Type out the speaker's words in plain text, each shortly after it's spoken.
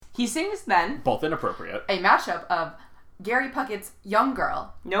He sings then. Both inappropriate. A mashup of Gary Puckett's Young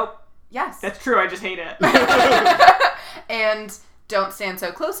Girl. Nope. Yes. That's true, I just hate it. And Don't Stand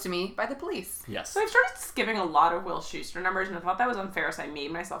So Close to Me by The Police. Yes. So I've started skipping a lot of Will Schuester numbers, and I thought that was unfair, so I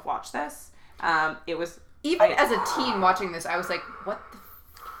made myself watch this. It was... Even as a teen watching this, I was like, what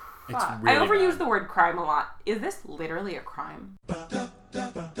the It's fuck? really I overuse bad. the word crime a lot. Is this literally a crime?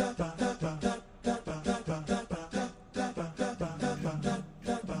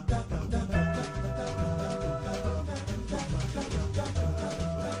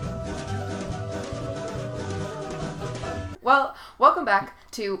 Well, welcome back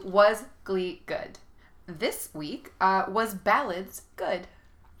to Was Glee Good? This week, was Ballads good?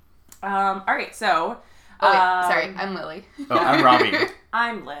 Alright, so... Oh, wait, sorry, I'm Lily. Oh, I'm Robbie.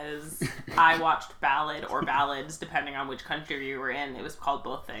 I'm Liz. I watched Ballad or Ballads, depending on which country you were in. It was called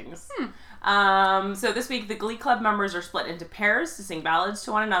both things. So this week, the Glee Club members are split into pairs to sing ballads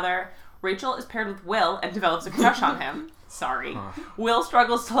to one another. Rachel is paired with Will and develops a crush on him. Sorry. Will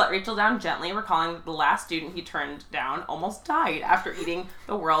struggles to let Rachel down gently, recalling that the last student he turned down almost died after eating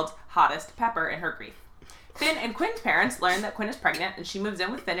the world's hottest pepper in her grief. Finn and Quinn's parents learn that Quinn is pregnant, and she moves in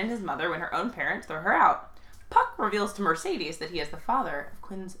with Finn and his mother when her own parents throw her out. Puck reveals to Mercedes that he is the father of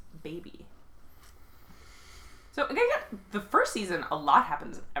Quinn's baby. So, again, the first season, a lot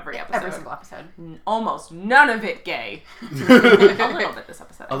happens every episode. Every single episode. Almost none of it gay. A little bit this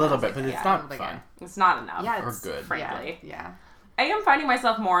episode. A little bit, but it's Yeah, not like fun. It's not enough. Yeah, Or it's good. Frankly. Yeah. I am finding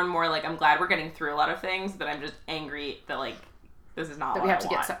myself more and more like, I'm glad we're getting through a lot of things, but I'm just angry that, like, this is not That what we have I to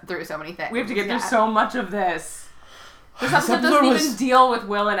want. get through so many things. We have to get through Yeah. so much of this. This This episode episode doesn't was- even deal with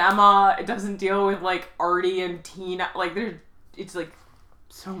Will and Emma. It doesn't deal with, like, Artie and Tina. Like, it's, like,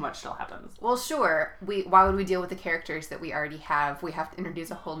 so much still happens. Well, sure. Why would we deal with the characters that we already have? We have to introduce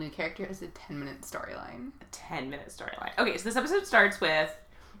a whole new character as a 10-minute storyline. A 10-minute storyline. Okay, so this episode starts with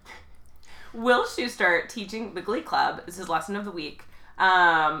Will Schuester teaching the Glee Club. This is his lesson of the week.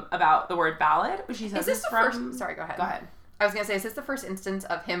 About the word ballad, which he says Is this is the from... first... Sorry, go ahead. Go ahead. I was going to say, is this the first instance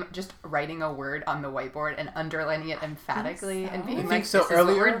of him just writing a word on the whiteboard and underlining it emphatically and being I think like, so. this is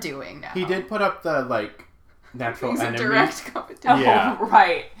Earlier, what we're doing now? He did put up the, like, natural He's a enemy. direct competition. Yeah. Oh,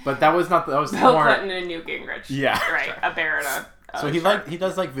 right. But that was not... That was Bill more... Clinton and Newt Gingrich. Yeah. Right, a bear and a... So he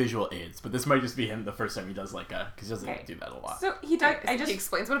does like visual aids, but this might just be him the first time he does like a, because he doesn't Okay. do that a lot. So he does... He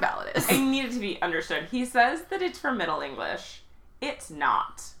explains what a ballad is. I need it to be understood. He says that it's from Middle English. It's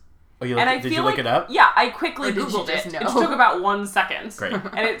not. Oh, you And I did feel you look like, it up? Yeah, I quickly Or did you Googled just it. know? It took about 1 second. Great.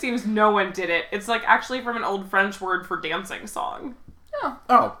 And it seems no one did it. It's like actually from an old French word for dancing song.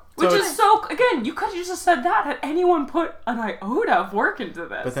 Oh, Which so is so, again, you could have just said that. Had anyone put an iota of work into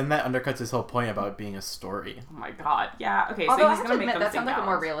this? But then that undercuts his whole point about it being a story. Oh my god, yeah. Okay, Although so I he's have to gonna make admit, them that sing sounds like a more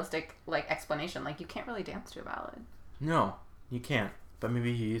ballads. realistic like explanation. Like, you can't really dance to a ballad. No, you can't. But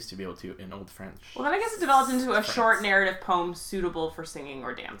maybe he used to be able to in Old French. Well, then I guess it develops into a France. short narrative poem suitable for singing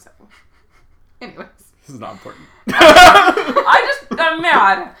or dancing. Anyways. This is not important. I'm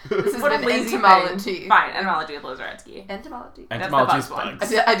mad. This has What a been lazy entomology. thing. Fine, entomology with Liz Radsky. Entomology. the Entomology's bugs one.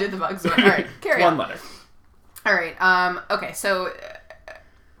 bugs. I did the bugs one. All right, carry One on. letter. All right. Okay. So,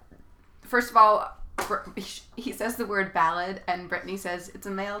 first of all, he saes the word ballad, and Brittany says it's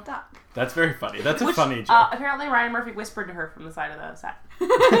a male duck. That's very funny. That's a Which, funny joke. apparently Ryan Murphy whispered to her from the side of the set. So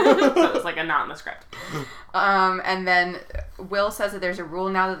it was like a not in the script. And then Will says that there's a rule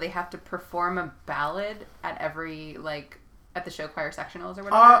now that they have to perform a ballad at every at the show choir sectionals or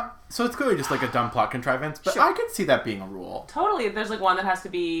whatever. So it's clearly just like a dumb plot contrivance, but Sure. I could see that being a rule. Totally. There's like one that has to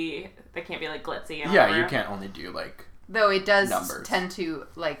be, that can't be like glitzy. And Yeah, whatever. you can't only do like... Though it does Numbers. tend to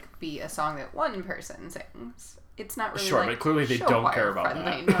be a song that one person sings. It's not really Sure, but clearly they show don't choir care about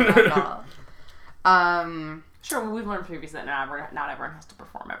friendly. that. No, not at all. Sure, well, we've learned previously that not everyone has to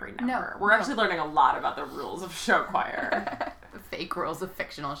perform every number. No, We're no. actually learning a lot about the rules of show choir. The fake rules of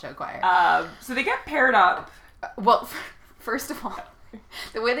fictional show choir. So they get paired up. Well, first of all,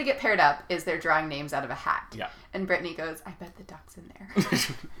 the way they get paired up is they're drawing names out of a hat. Yeah. And Brittany goes, I bet the duck's in there.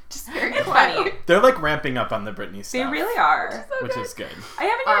 Just very It's quiet. funny. They're like ramping up on the Britney stuff. They really are. Which is good. I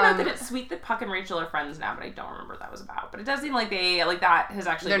have in here a note that Um, it's sweet that Puck and Rachel are friends now, but I don't remember what that was about. But it does seem like they, like that has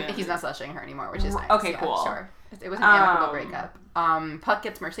actually been... He's not slushing her anymore, which is nice. Okay, Yeah, cool. Sure. It was an amicable Um, breakup. Puck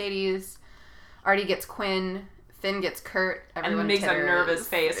gets Mercedes. Artie gets Quinn. Finn gets Kurt. And Everyone makes a titters. nervous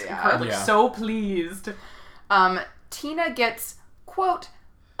face. And Yeah. Kurt looks Yeah. so pleased. Tina gets, quote,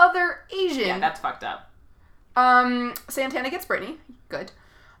 other Asian. Yeah, that's fucked up. Santana gets Brittany. Good.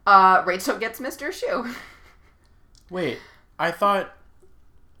 Rachel gets Mr. Shu. Wait, I thought...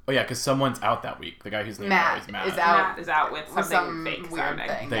 Oh yeah, because someone's out that week. The guy whose name Matt is Matt. is out. Matt is out with something some fake weird sounding.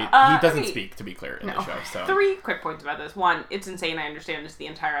 thing. He Yeah. doesn't okay. speak, to be clear, in No. the show. So 3 quick points about this. One, it's insane. I understand it's the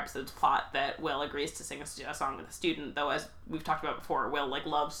entire episode's plot that Will agrees to sing a song with a student, though, as we've talked about before, Will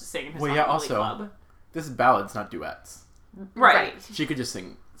loves to sing in his Well, song yeah, Glee also- Club. this is ballads, not duets. Right. She could just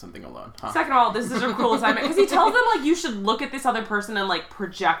sing something alone. Huh? Second of all, this is a cruel assignment because he tells them you should look at this other person and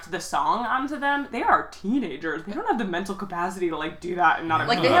project the song onto them. They are teenagers. They don't have the mental capacity to do that and not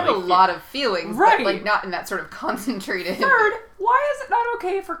They have a lot of feelings, Right. but not in that sort of concentrated. Third, why is it not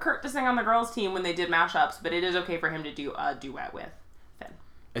okay for Kurt to sing on the girls' team when they did mashups, but it is okay for him to do a duet with Finn?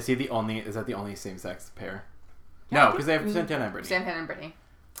 Is that the only same-sex pair? Yeah, No, because they have Santana and Brittany. Santana and Brittany.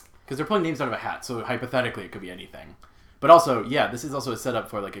 Because they're pulling names out of a hat, so hypothetically it could be anything. But also, yeah, this is also a setup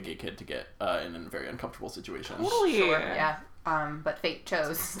for a gay kid to get in a very uncomfortable situation. Totally. Sure, yeah. But fate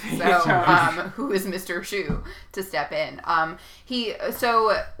chose. chose. Who is Mr. Shu to step in?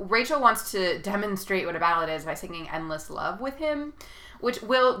 So Rachel wants to demonstrate what a ballad is by singing "Endless Love" with him, which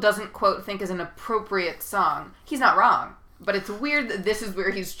Will doesn't quote think is an appropriate song. He's not wrong, but it's weird that this is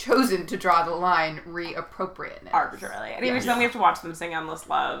where he's chosen to draw the line re-appropriateness. Arbitrarily. Anyways, then we have to watch them sing "Endless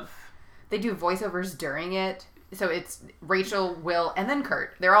Love." They do voiceovers during it. So it's Rachel, Will, and then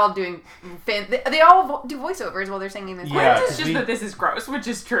Kurt. They're all doing... They all do voiceovers while they're singing this. Yeah, It's just that this is gross, which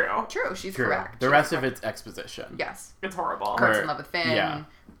is true. True, she's True. correct. The She's rest of correct. it's exposition. Yes. It's horrible. Kurt's Or- in love with Finn. yeah.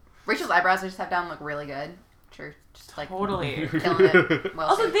 Rachel's eyebrows I just have down look really good. Sure, just Totally. killing it. Well,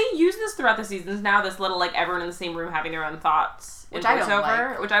 Also, shaped. they use this throughout the seasons now, this little, everyone in the same room having their own thoughts in Which I don't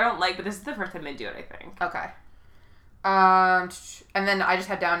voiceover, like. which I don't like, but this is the first time they do it, I think. Okay. And then I just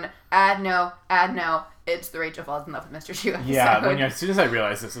had down, add no, it's the Rachel falls in love with Mr. Shu episode. Yeah, as soon as I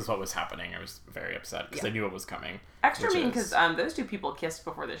realized this is what was happening, I was very upset because I knew it was coming. Extra Which mean, is- because those two people kissed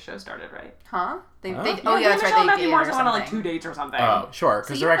before this show started, right? Huh? They, Huh? they, Yeah, oh yeah, that's Michelle right, and they Matthew did or Morrison went on, something. 2 dates or something. Oh, sure, So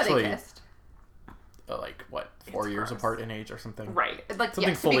because you they're know actually, they kissed. 4 years gross. apart in age or something? Right. Something To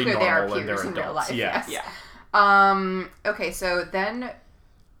be fully clear, they are normal and peers they're in real adults. life. Yeah. Yes. Yeah. Okay, so then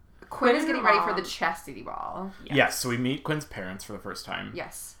Quinn is and getting her ready for the mom. chastity ball. Yes, so we meet Quinn's parents for the first time.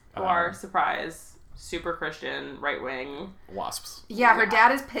 Yes. Who are, surprise, super Christian, right-wing. Wasps. Yeah, her Yeah.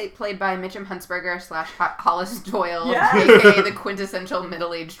 dad is played by Mitchum Huntsberger / Hollis Doyle, Yes. aka the quintessential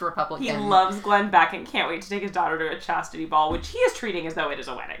middle-aged Republican. He loves Glenn Beck and can't wait to take his daughter to a chastity ball, which he is treating as though it is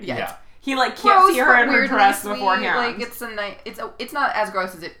a wedding. Yeah. Yeah. He can't Gross, see her but in her weirdly dress sweet. beforehand. It's it's not as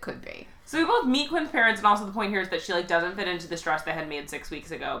gross as it could be. So we both meet Quinn's parents, and also the point here is that she doesn't fit into this dress they had made 6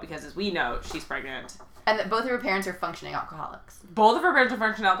 weeks ago because, as we know, she's pregnant. And that both of her parents are functioning alcoholics. Both of her parents are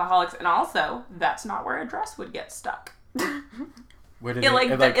functional alcoholics, and also that's not where a dress would get stuck. Where did In it,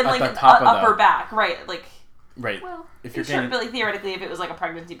 the the top of upper the... back, right? Right. Well, if you're Sure, getting... but theoretically, if it was a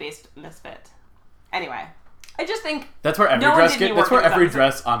pregnancy-based misfit. Anyway, I just think That's where every No one dress did any That's work where in every this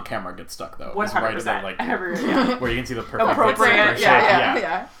dress on camera gets stuck, though. Is right at 100%. the, where you can see the perfect Appropriate, shape.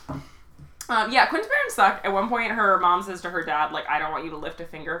 yeah. Quinn's parents suck. At one point, her mom says to her dad, I don't want you to lift a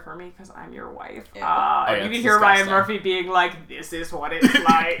finger for me because I'm your wife. Ew. yeah, And you can it's hear Ryan disgusting. Murphy being like, this is what it's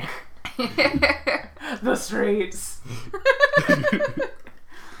like. The streets.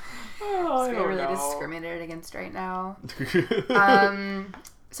 Oh, I We're don't really know. discriminated against right now.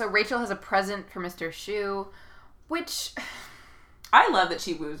 So Rachel has a present for Mr. Shu, which I love that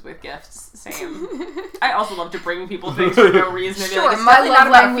she woos with gifts. Same. I also love to bring people things for no reason. And be sure, like, it's my definitely not love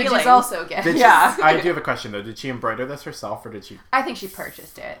about language feelings. is also gifts. Did she- Yeah. I do have a question, though. Did she embroider this herself, or did she... I think she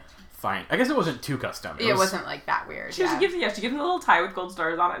purchased it. Fine. I guess it wasn't too custom. It wasn't that weird. She yeah. gives me a little tie with gold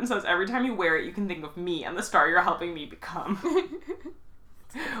stars on it and says, every time you wear it, you can think of me and the star you're helping me become.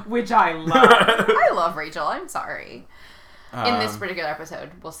 Which I love. I love Rachel. I'm sorry. In this Um, particular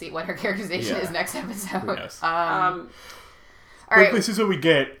episode, we'll see what her characterization yeah. is next episode. Who knows? All But right. this is what we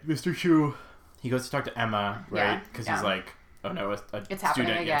get. Mr. Shu. He goes to talk to Emma, Yeah, right? Because yeah. he's like, oh no, a It's student. happening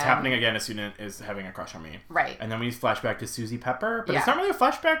It's again. happening again. A student is having a crush on me. Right. And then we flashback to Susie Pepper, but Yeah. it's not really a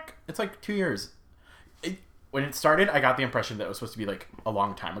flashback. It's 2 years. When it started, I got the impression that it was supposed to be a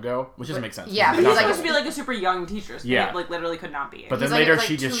long time ago, which doesn't make sense. yeah, He's He's supposed like- to be a super young teacher, so Yeah. he literally could not be. But then He's later it's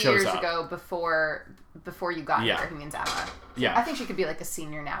she just 2 shows years up. ago before you got Yeah. here. He means Emma. Yeah. I think she could be a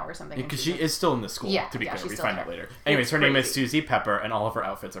senior now or something. Because she is still in the school, Yeah, to be yeah, clear. she's We still find there. out later. Anyways, It's her name is crazy. Susie Pepper, and all of her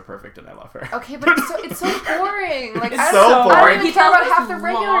outfits are perfect, and I love her. Okay, but it's so boring. It's I so don't, I boring. don't He even care tells about this half the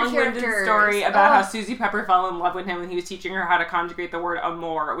regular long-winded characters. story about how Ugh. Susie Pepper fell in love with him when he was teaching her how to conjugate the word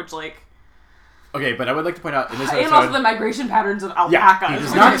amor, which Okay, but I would like to point out in this And episode... also the migration patterns of alpacas. Yeah, he does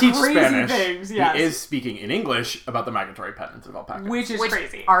which not is teach crazy Spanish. Things, yes. He is speaking in English about the migratory patterns of alpacas. Which is Which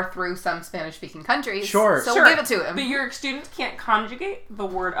crazy. are through some Spanish-speaking countries. Sure. So we'll give it to him. But your students can't conjugate the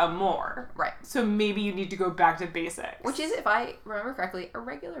word amor. Right. So maybe you need to go back to basics. Which is, if I remember correctly, a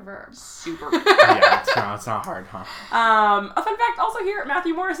regular verb. super. Yeah, it's not hard, huh? A fun fact also here,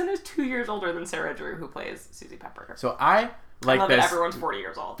 Matthew Morrison is 2 years older than Sarah Drew, who plays Susie Pepper. So I I love this that everyone's 40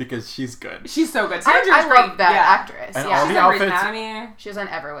 years old. because she's good. She's so good. Sarah Drew's I great. love that Yeah. actress. And Yeah. all She's the on Grey's outfits- Anatomy. She was on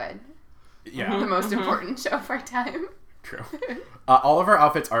Everwood. Yeah, The most important show of our time. true. All of her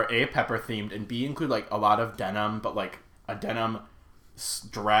outfits are A, Pepper themed, and B, include like a lot of denim, but like a denim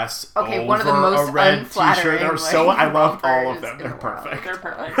dress Okay, over one of the most a red unflattering, t-shirt. They're so like, I love all of bumpers them. in They're the world. perfect. They're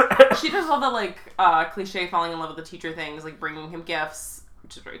perfect. She does all the like cliche falling in love with the teacher things, like bringing him gifts,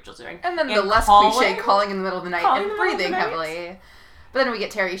 which is Rachel's doing. And then the less cliche calling in the middle of the night Calling and in the middle of the breathing night. heavily. But then we get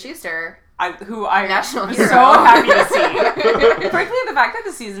Terry Schuster. Who I National am hero. so happy to see. Frankly, the fact that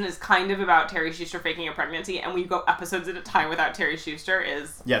the season is kind of about Terry Schuster faking a pregnancy, and we go episodes at a time without Terry Schuster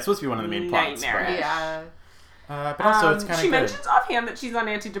is Yeah, it's supposed to be one of the main plots. Nightmarish. Yeah. But also it's kind of she good. mentions offhand that she's on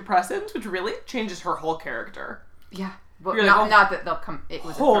antidepressants, which really changes her whole character. Yeah. But You're like, not, oh, not that they'll come. It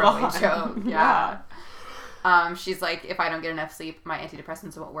was a hold throwaway on. joke. Yeah. She's like, if I don't get enough sleep, my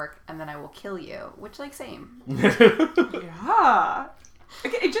antidepressants won't work, and then I will kill you. Which, like, same. Yeah.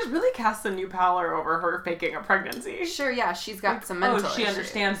 It just really casts a new pallor over her faking a pregnancy. Sure, yeah, she's got some mental she issues.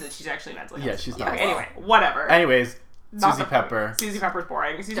 understands that she's actually mentally Yeah, ill. she's Yeah. not. Okay, anyway, whatever. Anyways, Not Susie the point. Pepper. Susie Pepper's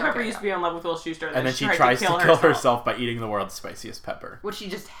boring. Susie Don't Pepper care, used to be in love with Will Schuster, And then she tried tries to kill herself. herself by eating the world's spiciest pepper. Which she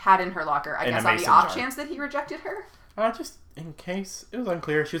just had in her locker, I In a guess, on the mason off jar. chance that he rejected her. Just in case. It was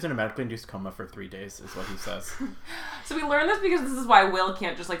unclear. She was in a medically induced coma for 3 days, is what he says. So we learned this because this is why Will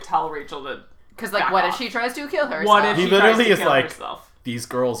can't just like tell Rachel to. Because, like, Back what off. if she tries to kill herself? What if He she tries literally to is kill like- herself? These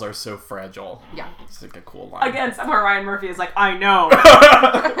girls are so fragile. Yeah. It's like a cool line. Again, somewhere Ryan Murphy is like, I know.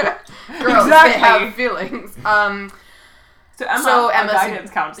 Girls, Exactly. they have feelings. So Emma, So a Emma's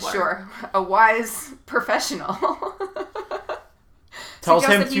guidance counselor. Sure. A wise professional. Tells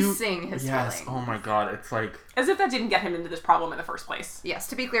suggests him that he to... sing his Yes, feelings. oh my god, it's like... As if that didn't get him into this problem in the first place. Yes,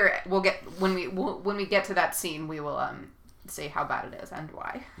 to be clear, we'll get when we get to that scene, we will say how bad it is and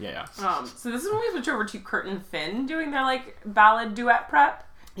why. Yeah. So this is when we switch over to Kurt and Finn doing their like ballad duet prep.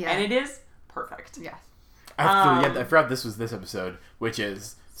 Yeah. And it is perfect. Yes. I forgot this was this episode, which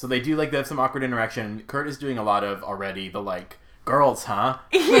is... So they have some awkward interaction. Kurt is doing a lot of already the like, girls, huh?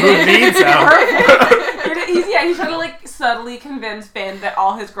 Who needs them? He's trying to like subtly convince Finn that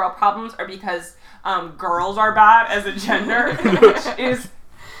all his girl problems are because girls are bad as a gender, which is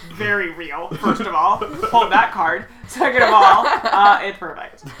very real. First of all, hold that card. Second of all, it's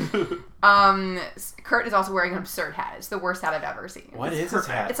perfect. Kurt is also wearing an absurd hat. It's the worst hat I've ever seen. What is his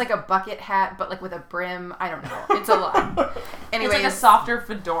hat? It's like a bucket hat, but like with a brim. I don't know. It's a lot. Anyways, It's like a softer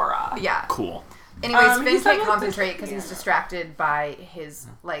fedora. yeah. Cool. Anyways, He Finn said can't with concentrate this- because he's distracted by his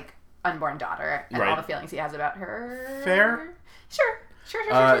like unborn daughter and all Right. the feelings he has about her. Fair. Sure.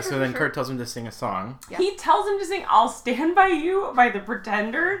 So then sure. Kurt tells him to sing a song. Yeah. He tells him to sing I'll Stand By You by the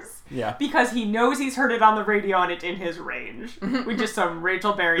Pretenders. Yeah. Because he knows he's heard it on the radio and it's in his range. Which is some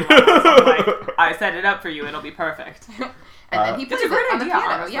Rachel Berry levels of like, I set it up for you, it'll be perfect. And then he plays It's a great it on the idea,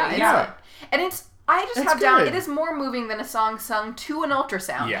 piano. honestly. Yeah, Yeah. and it's I just It's have down. good. It is more moving than a song sung to an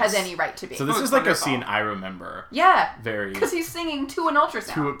ultrasound Yes. has any right to be. So this Oh, is it's like a wonderful. scene I remember. Yeah, Very... because he's singing to an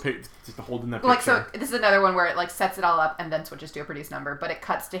ultrasound. Just holding the picture. Like, so this is another one where it like sets it all up and then switches to a produced number, but it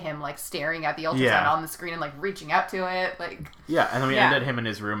cuts to him like staring at the ultrasound Yeah. on the screen and like reaching out to it. Like, Yeah, and then we Yeah. ended him in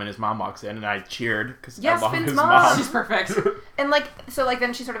his room and his mom walks in and I cheered because Yes, I love Finn's his mom. mom. She's perfect. and like, so like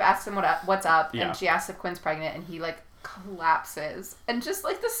then she sort of asks him what's up, Yeah. and she asks if Quinn's pregnant, and he like collapses, and just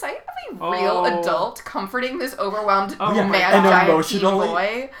like the sight of a real Oh. adult comforting this overwhelmed Oh yeah. mad And giant teen emotionally-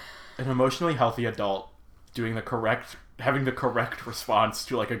 boy. An emotionally healthy adult having the correct response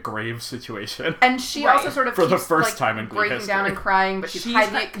to like a grave situation. And she Right. also sort of For the keeps, first like, time in Glee breaking down history. and crying, but she's She's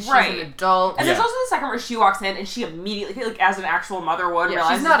hiding the- it because right. she's an adult. And Yeah. there's also the second where she walks in and she immediately, like as an actual mother would, Yeah,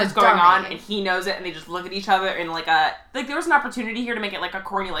 realizes she's not what's a going on, dummy. and he knows it, and they just look at each other in like a there was an opportunity here to make it like a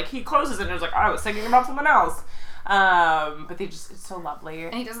corny, like he closes it and it's like I was thinking about something else. But it's so lovely.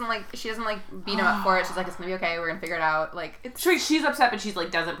 And she doesn't beat him up for it. She's like, it's gonna be okay. We're gonna figure it out. Like, it's She's upset, but she's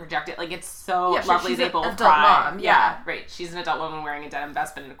like doesn't project it. Like it's so Yeah, sure, lovely. she's They an both adult cry. mom, yeah. Right. She's an adult woman wearing a denim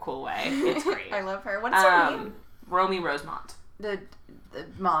vest, but in a cool way. It's great. I love her. What's her name? Romy Rosemont. The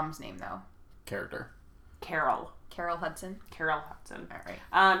mom's name though. Character. Carol Carol Hudson. Hudson. All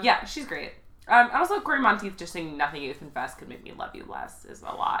right. Yeah, she's great. Also, Corey Monteith just saying nothing you confess could make me love you less is a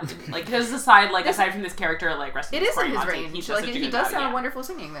lot. Like, his aside, like, aside from this character, like, rest It in is Corey in his Monteith, range. does Like, such a he good does job, sound yeah. wonderful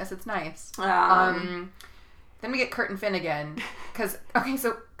singing this. It's nice. Then we get Kurt and Finn again. Because, okay,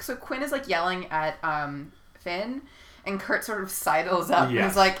 so Quinn is, like, yelling at Finn, and Kurt sort of sidles up and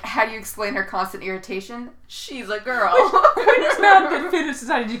is like, how do you explain her constant irritation? She's a girl. Quinn is mad that Finn has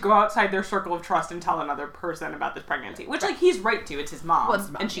decided to go outside their circle of trust and tell another person about this pregnancy. Which, like, he's right to. It's his mom. Well, it's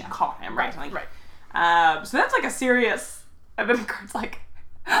his mom, and she yeah. caught him, right? Right. So that's, like, a serious... And then Kurt's like,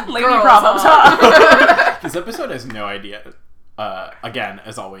 lady Girls, problems, huh? huh? This episode has no idea. Again,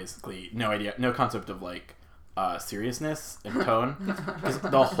 as always, Glee, no idea, no concept of, like, seriousness and tone. Because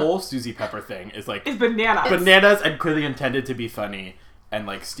the whole Susie Pepper thing is, like, It's bananas. bananas and clearly intended to be funny and,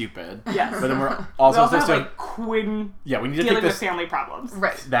 like, stupid. Yes. But then we're We also also supposed have, to... like, Quinn Yeah, we need to dealing take with this, family problems.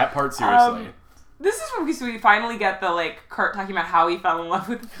 Right. that part seriously. This is when we finally get the, like, Kurt talking about how he fell in love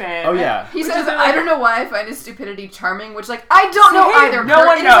with Finn. Oh, yeah. He Which says, is really- I don't know why I find his stupidity charming, which, like, I don't know Same. either, No Kurt.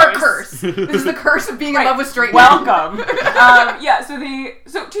 one It is our knows. curse. This is the curse of being in Right. love with straight men. Welcome. Yeah, so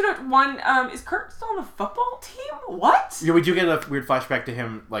 2.1, is Kurt still on the football team? What? Yeah, we do get a weird flashback to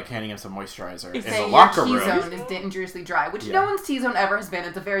him, like, handing him some moisturizer in the Saying locker your room. T-zone is dangerously dry, which Yeah. no one's T-zone ever has been.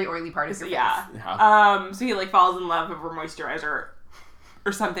 It's a very oily part of your Yeah. face. Yeah. So he, like, falls in love over moisturizer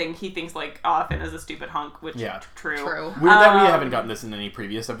or something. He thinks, like, Finn is a stupid hunk, which Yeah. is true. True. Weird that we haven't gotten this in any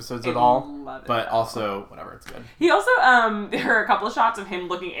previous episodes I at all. love it. But also, whatever, it's good. He also, there are a couple of shots of him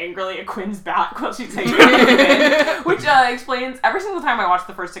looking angrily at Quinn's back while she's saying Finn, which explains, every single time I watch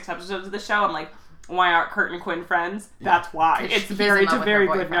the first 6 episodes of the show, I'm like, why aren't Kurt and Quinn friends? That's why. 'Cause It's he's very, in it's a love with very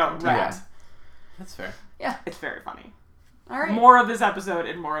her good note, boyfriend. right? Yeah. That's fair. It's very funny. All right. More of this episode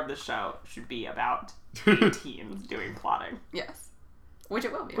and more of this show should be about teens doing plotting. Yes. Which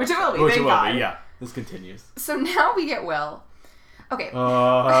it will be. Which it will be, Which thank it will God. be, yeah. This continues. So now we get Will. Okay.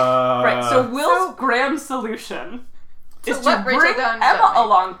 Right, so Will's grand solution is to let Rachel bring down Emma gently.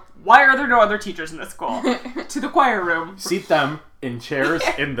 along. Why are there no other teachers in this school? To the choir room. Seat them in chairs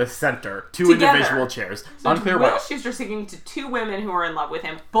in the center. 2 Together. individual chairs. So Unclear Will why. Schuster singing to 2 women who are in love with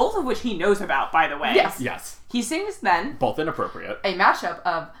him, both of which he knows about, by the way. Yes. Yes. He sings then. Both inappropriate. A mashup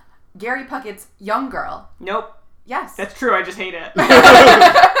of Gary Puckett's Young Girl. Nope. Yes. That's true, I just hate it.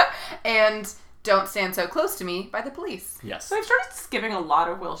 And Don't Stand So Close to Me by The Police. Yes. So I've started skipping a lot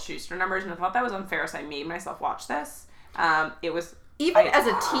of Will Schuster numbers, and I thought that was unfair, so I made myself watch this. It was... Even as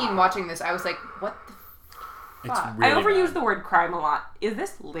a teen watching this, I was like, what the It's fuck? really I overuse bad. the word crime a lot. Is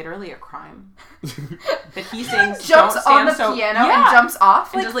this literally a crime? That he sings Jumps Don't Stand on the So... piano Yeah. and jumps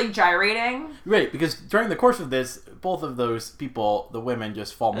off. And Like, just, like, gyrating. Right, because during the course of this, both of those people, the women,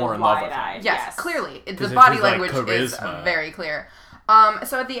 just fall more in love with him. Wide-eyed. yes, clearly. The it's body his, like, language is charisma. very clear.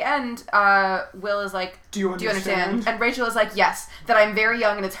 So at the end, Will is like, Do you understand? And Rachel is like, yes, that I'm very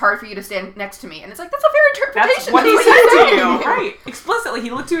young and it's hard for you to stand next to me. And it's like, that's a fair interpretation. That's what he of said to he's you. saying. Right. Explicitly, he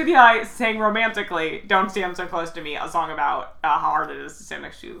looked you in the eye, saying romantically, "Don't stand so close to me," a song about how hard it is to stand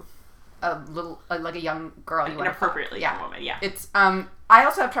next to Like a young girl. an inappropriately young woman. Yeah. It's, I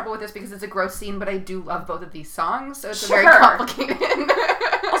also have trouble with this because it's a gross scene, but I do love both of these songs, so it's a very Sure. complicated.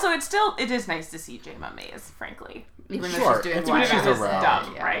 Also, it is nice to see J-Ma Maze, frankly. Even though Sure, she's doing it's Even when if she's she's just around.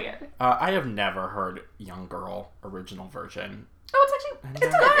 dumb, Yeah. right? I have never heard Young Girl original version. Oh, it's actually, it's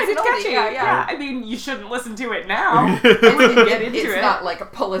Good, good. It's an oldie, catchy. Yeah. I mean, you shouldn't listen to it now. It's when you get into It's it. not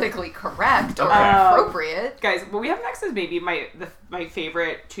like politically correct or Okay. appropriate. Guys, what we have next is maybe my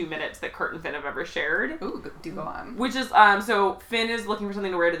favorite 2 minutes that Kurt and Finn have ever shared. Ooh, do go on. Which is, so Finn is looking for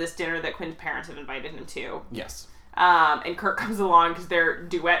something to wear to this dinner that Quinn's parents have invited him to. Yes. And Kurt comes along because they're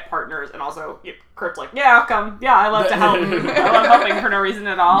duet partners, and also Kurt's like, yeah, I'll come. Yeah, I love to help. I love helping for no reason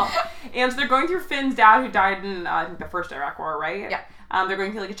at all. And so they're going through Finn's dad, who died in, I think, the first Iraq War, right? Yeah. They're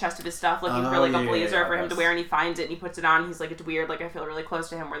going through, like, a chest of his stuff, looking for, Oh, like, a yeah, blazer yeah, for him to yes. wear, and he finds it, and he puts it on. He's like, it's weird. Like, I feel really close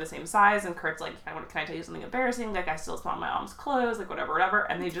to him. We're the same size. And Kurt's like, can I tell you something embarrassing? Like, I still smell my mom's clothes. Like,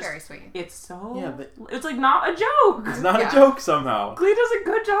 whatever. And they just... Very sweet. It's so... Yeah, but- it's, like, not a joke. It's not Yeah. a joke somehow. Glee does a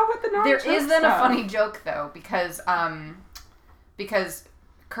good job with the non-joke There is then a stuff. funny joke though, because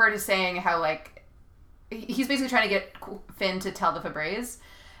Kurt is saying how, like, he's basically trying to get Finn to tell the Fabres,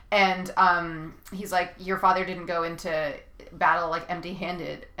 and he's like, your father didn't go into battle, like,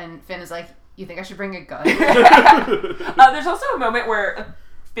 empty-handed, and Finn is like, you think I should bring a gun? There's also a moment where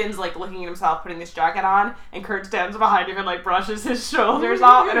Finn's, like, looking at himself, putting this jacket on, and Kurt stands behind him and, like, brushes his shoulders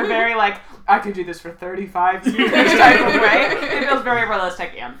off in a very, like, I could do this for 35 years type of way. It feels very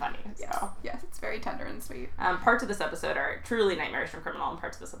realistic and funny. So. Yes, it's very tender and sweet. Parts of this episode are truly nightmarish from Criminal, and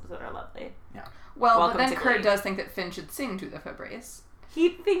parts of this episode are lovely. Yeah. Well, Welcome but then to Kurt Glee. does think that Finn should sing to the Fabres. He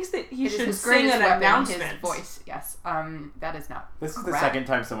thinks that he It is should his sing greatest an weapon, announcement. his voice. Yes. That is not. This is the correct. second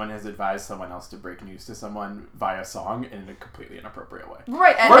time someone has advised someone else to break news to someone via song in a completely inappropriate way.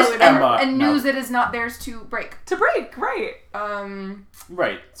 Right, First, Emma, and no. news that is not theirs to break. To break, right.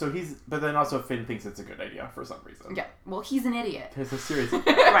 Right. So but then also Finn thinks it's a good idea for some reason. Yeah. Well, he's an idiot. There's a series of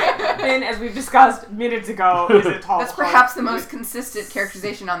Right. And as we've discussed minutes ago, is a tall That's perhaps the most consistent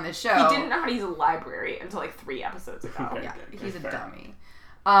characterization on this show. He didn't know how to use a library until like 3 episodes ago. Okay. Yeah, Okay, he's a fair. dummy.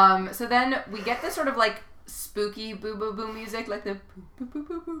 So then we get this sort of like spooky boo boo boo music, like the boo boo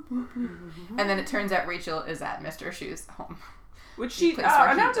boo boo boo boo. And then it turns out Rachel is at Mr. Shu's home. Which she Place where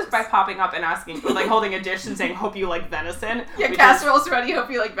he announces lives. by popping up and asking, like holding a dish and saying, "Hope you like venison." Yeah, which casserole's ready. Hope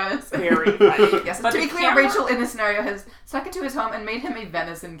you like venison. is very funny. Yes, But to be the clear, camera- Rachel in this scenario has snuck into his home and made him a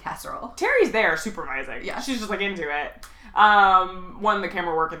venison casserole. Terry's there supervising. Yeah. She's just like into it. The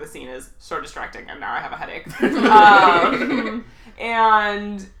camera work in the scene is so distracting, and now I have a headache.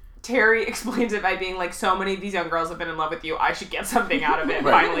 And Terry explains it by being like, so many of these young girls have been in love with you, I should get something out of it,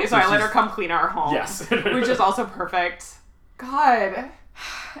 Right. finally. So Which I let is- her come clean our home. Yes. Which is also perfect. God.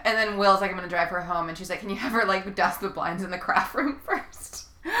 And then Will's like, I'm gonna drive her home, and she's like, can you have her like dust the blinds in the craft room first?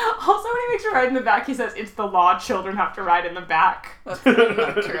 Also, when he makes her ride in the back, he says, it's the law, children have to ride in the back. That's not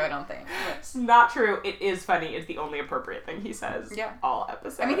true, I don't think. It's not true. It is funny. It's the only appropriate thing he says Yeah. all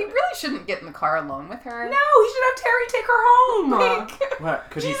episode. I mean, he really shouldn't get in the car alone with her. No, he should have Terry take her home. Like, What?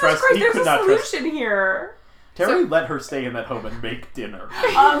 Could Jesus he trust? Christ, He there's could a not trust. solution here. Terry let her stay in that home and make dinner.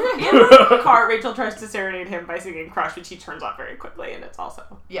 In the car, Rachel tries to serenade him by singing Crush, which he turns off very quickly, and it's also...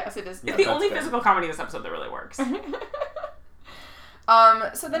 yes, it is. It's Yeah, the that's only fair. physical comedy in this episode that really works.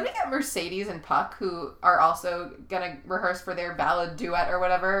 So then we get Mercedes and Puck, who are also gonna rehearse for their ballad duet or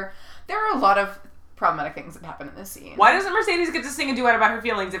whatever. There are a lot of problematic things that happen in this scene. Why doesn't Mercedes get to sing a duet about her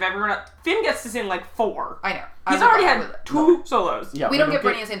feelings if everyone... Finn gets to sing like 4. I know. He's I already would- had 2 solos. Yeah, We don't get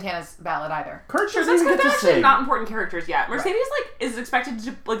Brittany and Santana's ballad either. Kurt Because doesn't that's even because get they're to actually sing. not important characters yet. Mercedes, like, is expected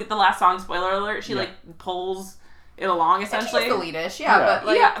to, like, get the last song, spoiler alert, she, Yeah. like, pulls it along, And essentially. she's the leadish, yeah, Yeah. but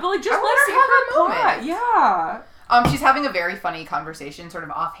like, yeah, but, like, just I let wanna her see have her her plot. moment. Yeah. She's having a very funny conversation, sort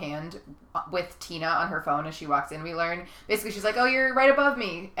of offhand, with Tina on her phone as she walks in. We learn basically she's like, "Oh, you're right above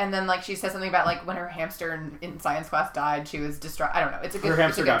me," and then like she says something about like when her hamster in science class died, she was distraught. I don't know. It's a good. Her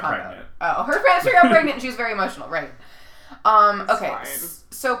hamster it's a good got combo. pregnant. Oh, her hamster got pregnant, and she was very emotional. Right. Okay. fine.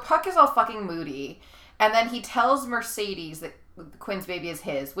 So Puck is all fucking moody, and then he tells Mercedes that Quinn's baby is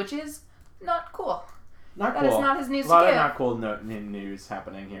his, which is not cool. Not That cool. is not his news A lot to of give. not cool news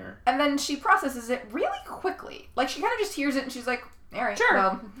happening here. And then she processes it really quickly. Like, she kind of just hears it and she's like, all right, Sure.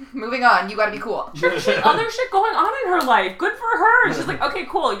 well, moving on. You gotta be cool. Sure, she has other shit going on in her life. Good for her. She's like, okay,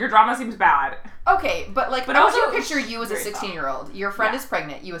 cool, your drama seems bad. Okay, but like, But I want you also, to picture you as a very 16-year-old. Your friend Yeah. is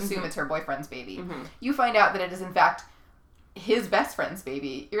pregnant. You assume Mhm. it's her boyfriend's baby. Mhm. You find out that it is, in fact, his best friend's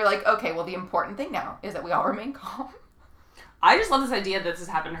baby. You're like, okay, well, the important thing now is that we all remain calm. I just love this idea that this has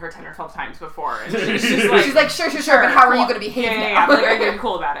happened to her 10 or 12 times before. And she's just like, She's like, sure, but how are you cool. gonna behave yeah, now? Yeah, but like, I'm gonna be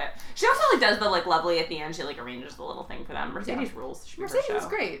cool about it. She also like does the like lovely at the end. She like arranges the little thing for them. Mercedes rules. She Mercedes is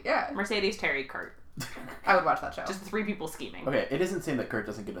great, yeah. Mercedes, Terry, Kurt. I would watch that show. Just 3 people scheming. Okay, it isn't saying that Kurt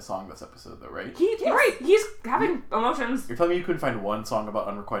doesn't get a song this episode, though, right? Right, he's having emotions. You're telling me you couldn't find one song about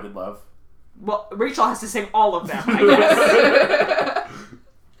unrequited love? Well, Rachel has to sing all of them, I guess.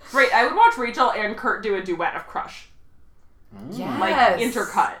 Right, I would watch Rachel and Kurt do a duet of Crush. Yes. Like,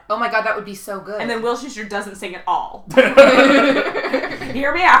 intercut. Oh my god, that would be so good. And then Will Schuster doesn't sing at all.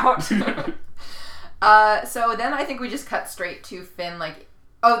 Hear me out. So then I think we just cut straight to Finn, like,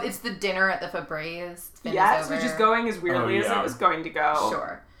 oh, it's the dinner at the Febreze. Finn Yes, is over. which is going as weirdly as yeah. it was going to go.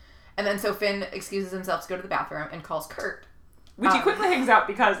 Sure. And then so Finn excuses himself to go to the bathroom and calls Kurt. Which he quickly hangs out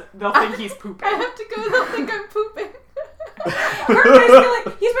because they'll think he's pooping. I have to go, they'll think I'm pooping. He's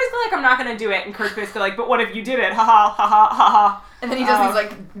basically like, I'm not gonna do it, and Kurt's basically like, but what if you did it? Ha ha ha ha ha ha. And then he does these,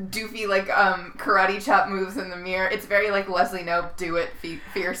 like, doofy, like, karate chop moves in the mirror. It's very, like, Leslie Knope, do it,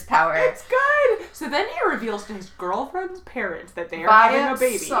 fierce power. It's good. So then he reveals to his girlfriend's parents that they are Via having a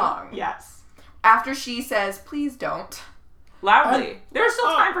baby. song. Yes. After she says, please don't. Loudly. There's still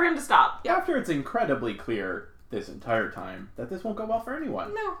time for him to stop. After it's incredibly clear this entire time that this won't go well for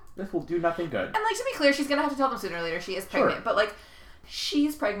anyone. No. This will do nothing good. And, like, to be clear, she's gonna have to tell them sooner or later she is pregnant. Sure. But, like,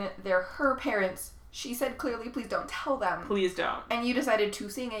 she's pregnant. They're her parents. She said clearly, please don't tell them. Please don't. And you decided to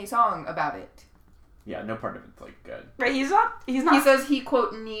sing a song about it. Yeah, no part of it's like good. Right, he's not. He says he,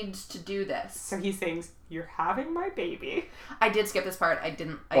 quote, needs to do this. So he sings, "You're having my baby." I did skip this part. I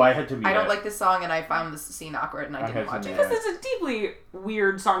didn't. I had to mute I don't it. like this song, and I found this scene awkward, and I didn't watch it. Because it's a deeply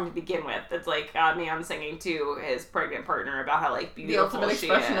weird song to begin with. It's like a man singing to his pregnant partner about how like beautiful the ultimate she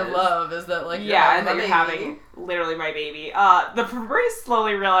expression is. of love is that like yeah, and that you're having literally my baby. The Boys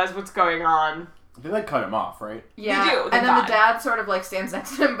slowly realize what's going on. They like cut him off, right? Yeah, They do. and then the dad sort of like stands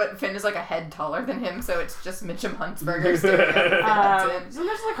next to him, but Finn is like a head taller than him, so it's just Mitchum Huntsberger staring at Finn Hudson. So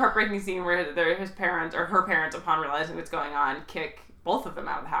there's like a heartbreaking scene where his parents or her parents, upon realizing what's going on, kick both of them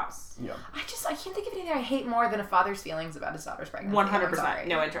out of the house. Yeah. I can't think of anything I hate more than a father's feelings about his daughter's pregnancy. 100%,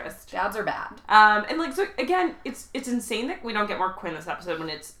 no interest. Dads are bad. And like, so again, it's insane that we don't get more Quinn this episode when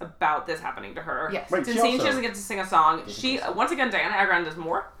it's about this happening to her. Yes. Right, It's she insane also- she doesn't get to sing a song. She, once again, Diana Agron does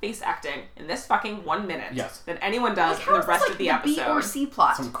more face acting in this fucking 1 minute Yes. than anyone does Like, in the how rest is of the this, episode. B or C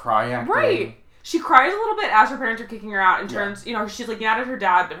plot. Some cry acting. Right. She cries a little bit as her parents are kicking her out and Yeah. turns, you know, she's like mad at her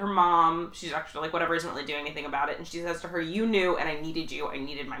dad, but her mom, she's actually like, whatever, isn't really doing anything about it. And she says to her, "You knew and I needed you. I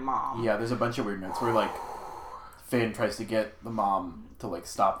needed my mom." Yeah, there's a bunch of weird notes where like Finn tries to get the mom to like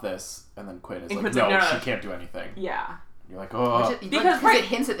stop this, and then Quinn is And like, Quinn's no, like, no, she no. can't do anything. Yeah. You're like, oh. Because it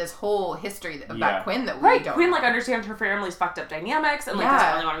hints at this whole history about Yeah. Quinn that we Right, don't Quinn know. like understands her family's fucked up dynamics and like Yeah.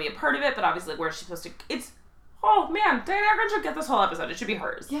 doesn't really want to be a part of it, but obviously like, where's she supposed to? It's man, Diana Agron should get this whole episode. It should be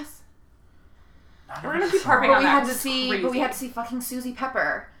hers. Yes. We're gonna keep harping But on we that. had to It's see, crazy. but we had to see fucking Susie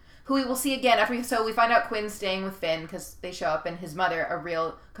Pepper, who we will see again after. So we find out Quinn's staying with Finn because they show up, and his mother, a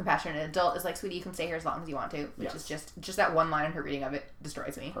real compassionate adult, is like, "Sweetie, you can stay here as long as you want to," which is just that one line in her reading of it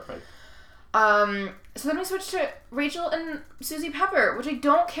destroys me. Perfect. So then we switch to Rachel and Susie Pepper, which I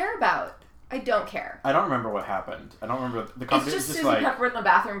don't care about. I don't care. I don't remember what happened. I don't remember the It's conversation. just It's Susie like, Pepper in the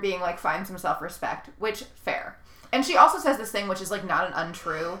bathroom being like, find some self-respect, which, fair. And she also says this thing, which is like not an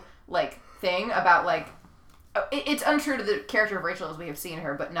untrue like thing about like, it's untrue to the character of Rachel as we have seen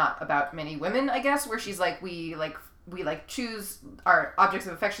her, but not about many women, I guess, where she's like, we choose our objects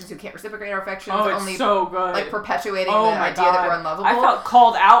of affections who can't reciprocate our affections. Oh, it's only so good. like perpetuating Oh the my idea God. that we're unlovable. I felt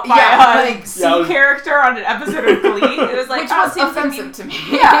called out by Yeah, a C character on an episode of Glee. It was like, which was seems like offensive to me.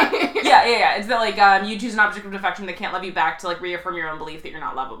 yeah. It's that like you choose an object of affection that can't love you back to like reaffirm your own belief that you're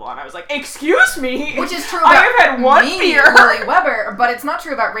not lovable. And I was like, excuse me, Which is true about I have had one me, beer. Lily Weber, but it's not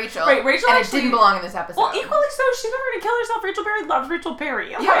true about Rachel. Right, Rachel and actually- it didn't belong in this episode. Well, equally so, she's never gonna kill herself. Rachel Berry loves Rachel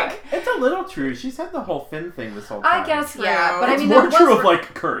Berry. I'm Yeah. like, it's a little true. She's had the whole Finn thing this whole time. I guess, True. yeah, but I It's mean, more that true was of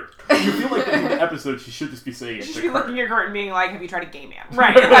like Kurt. You feel like in the episode she should just be saying it she to should be Kurt. looking at her and being like, have you tried a gay man?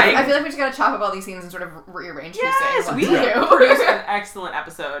 Right, like, I feel like we just gotta chop up all these scenes and sort of rearrange yes, these we things. Yeah. produced an excellent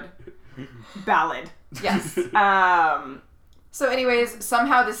episode. Ballad. Yes. So, anyways,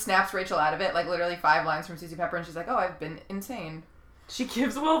 somehow this snaps Rachel out of it, like literally 5 lines from Susie Pepper, and she's like, "Oh, I've been insane." She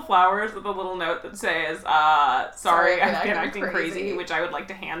gives Will flowers with a little note that says, sorry, I've been acting crazy, which I would like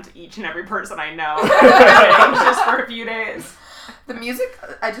to hand to each and every person I know. I'm anxious for a few days. The music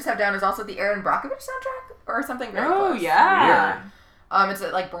I just have down is also the Aaron Brockovich soundtrack or something very Oh, close. yeah. It's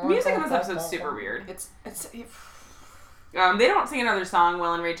like Music in this episode's super weird. It's They don't sing another song,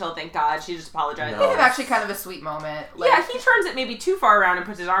 Will and Rachel, thank God. She just apologized. they have actually kind of a sweet moment. Like, Yeah, he turns it maybe too far around and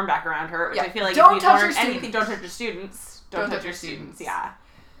puts his arm back around her, which Yeah. I feel like Don't if touch you learn your anything, students. don't touch your students. Don't touch your students. Yeah.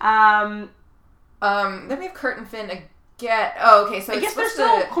 Then we have Kurt and Finn again. Oh, okay. So I it's guess they're supposed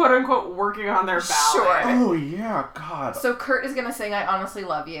still quote unquote working on their ballad. Sure. Oh yeah, God. So Kurt is gonna sing "I Honestly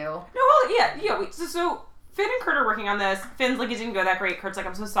Love You." No, well, yeah. Wait, so Finn and Kurt are working on this. Finn's like, it didn't go that great. Kurt's like,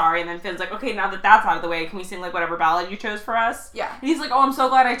 I'm so sorry. And then Finn's like, okay, now that that's out of the way, can we sing like whatever ballad you chose for us? Yeah. And he's like, oh, I'm so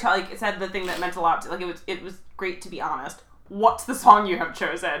glad I said the thing that meant a lot to, like, it was great to be honest. What's the song you have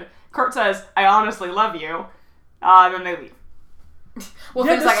chosen? Kurt says, I honestly love you. And then they leave. Well,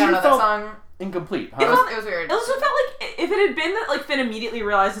 Yeah, Finn's the like, I don't scene know that felt- song. Incomplete. It Huh? was weird. It also felt like if it had been that like Finn immediately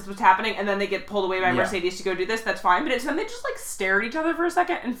realizes what's happening and then they get pulled away by Yeah. Mercedes to go do this, that's fine. But it's then they just like stare at each other for a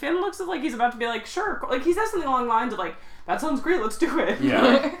second and Finn looks like he's about to be like, sure. Like he says something along the lines of like, that sounds great, let's do it.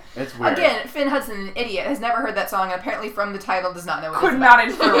 Yeah, it's weird. Again, Finn Hudson, an idiot, has never heard that song, and apparently from the title does not know what Could it's not about.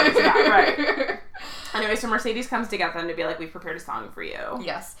 infer what it's about, right. Anyway, so Mercedes comes to get them to be like, we've prepared a song for you.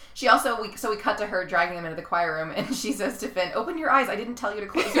 Yes. She also, we cut to her dragging them into the choir room, and she says to Finn, "Open your eyes, I didn't tell you to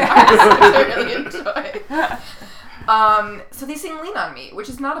close your eyes," which I really enjoy. So they sing "Lean on Me," which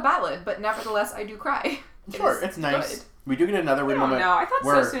is not a ballad, but nevertheless, I do cry. Sure, is it's nice. good. We do get another I weird don't moment. know. I thought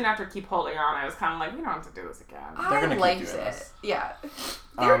where, so soon after Keep Holding On, I was kind of like, we don't have to do this again. They're I gonna keep liked doing it. this. Yeah.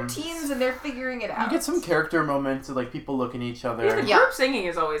 They're Um, teens and they're figuring it out. You get some character moments of like people looking at each other. Yeah, the Yeah. group singing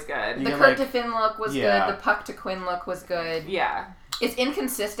is always good. You The get, Kurt like- to Finn look was Yeah. good. The Puck to Quinn look was good. Yeah. It's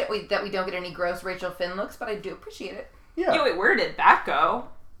inconsistent that we don't get any gross Rachel Finn looks, but I do appreciate it. Yeah. Yeah, wait, where did that go?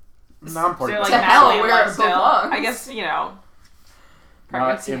 Not important. So like To Natalie hell and where Love it still. belongs. I guess, you know. Not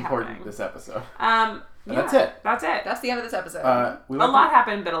pregnancy important happening. this episode. Yeah, That's it. That's it. That's the end of this episode. We A went lot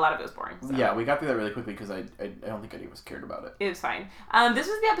happened, but a lot of it was boring. So. Yeah, we got through that really quickly because I don't think any of us cared about it. It was fine. This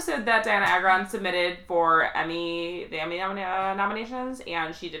was the episode that Diana Agron submitted for the Emmy nominations,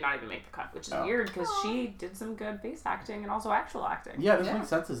 and she did not even make the cut, which is weird because she did some good face acting and also actual acting. Yeah, this makes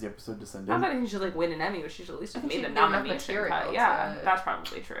sense as the episode descended. Not that she should like win an Emmy, but she should at least have made the nomination cut. material Yeah, to- that's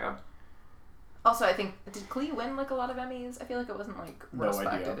probably true. Also, I think, did Glee win, like, a lot of Emmys? I feel like it wasn't, like, No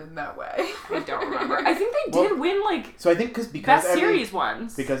respected idea. in that way. I don't remember. I think they did win like So I think because best Emmy, series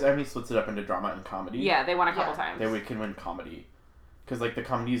ones. because Emmy splits it up into drama and comedy. Yeah, they won a couple Yeah. times. They can win comedy, because like the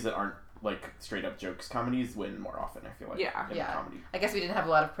comedies that aren't like straight up jokes comedies win more often. I feel like. Yeah. in Yeah. comedy. I guess we didn't have a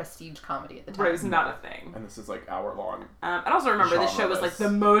lot of prestige comedy at the time. Right, it's not a thing. And this is like hour long. And also remember this show was like Genreless.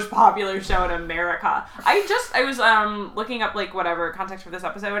 the most popular show in America. I was looking up like whatever context for this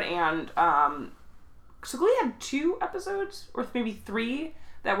episode, and so Glee had 2 episodes or maybe 3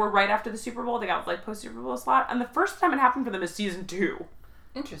 that were right after the Super Bowl. They got like post Super Bowl slot, and the first time it happened for them is season 2.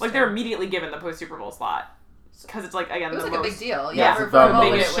 Interesting. Like they're immediately given the post Super Bowl slot because it's like again It was the like a most big deal. Yeah, for the a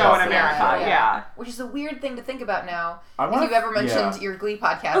moment biggest it show was. in America. Yeah. Which is a weird thing to think about now. I If wanna- you've ever mentioned yeah. your Glee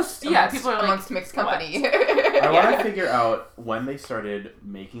podcast yeah, amongst, people are like, amongst mixed company. I want to figure out when they started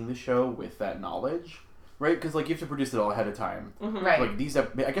making the show with that knowledge, right? Because like you have to produce it all ahead of time. Right. Like these, I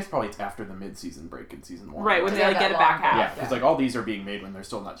guess probably it's after the mid-season break in season 1. Right, when they Yeah, like that get it back long. half. Yeah, because like all these are being made when they're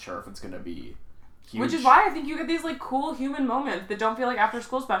still not sure if it's gonna be huge. Which is why I think you get these like cool human moments that don't feel like after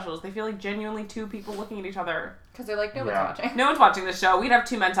school specials. They feel like genuinely 2 people looking at each other. Because they're like, no one's Yeah. watching. No one's watching the show. We'd have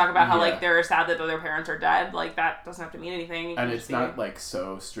 2 men talk about how Yeah. like they're sad that their parents are dead. Like that doesn't have to mean anything. You And can it's just be- not like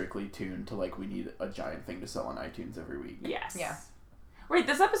so strictly tuned to like we need a giant thing to sell on iTunes every week. Yes. Yeah. Wait,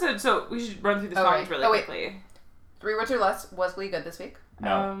 this episode. So we should run through the Oh, songs right. really Oh, wait. quickly. 3 Words or Less was Glee good this week?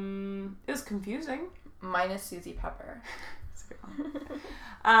 No. It was confusing. Minus Susie Pepper.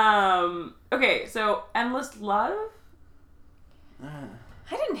 Okay, so Endless Love.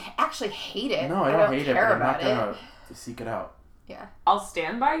 I didn't actually hate it. No, I don't hate it, care but I'm not about gonna seek it out. Yeah. I'll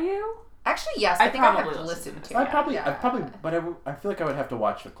Stand By You. Actually, yes. I I think I probably have listened listened to to it. it. I probably, but I feel like I would have to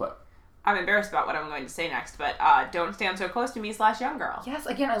watch the clip. I'm embarrassed about what I'm going to say next, but Don't Stand So Close to Me / Young Girl. Yes,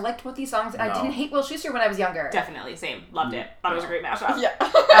 again, I liked both these songs, and I No. didn't hate Will Schuester when I was younger. Definitely, same. Loved it. Thought it was a great mashup.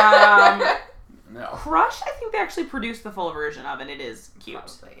 Yeah. No. Crush, I think they actually produced the full version of, and it is cute.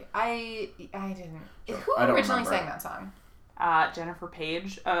 Probably. I didn't. Who I don't originally remember. sang that song? Jennifer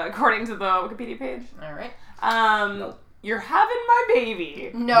Page, according to the Wikipedia page. All right. Nope. You're Having My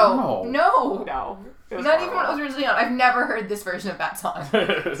Baby. No. No. No. It was Not even what it horrible. was originally on. I've never heard this version of that song.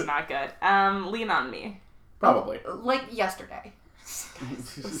 It's not good. Lean On Me. Probably. Like yesterday.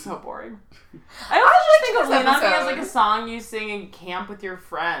 It was so boring. I also just think of this Lean On Me as episode. like a song you sing in camp with your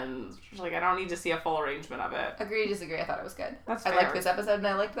friends. Just like I don't need to see a full arrangement of it. Agree, disagree. I thought it was good. That's I fair. liked this episode, and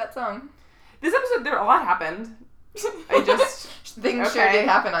I liked that song. This episode, a lot happened. I just Things sure Okay. did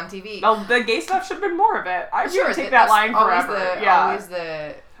happen on TV. well, the gay stuff should have been more of it. I Sure, would take that that's line always forever. Always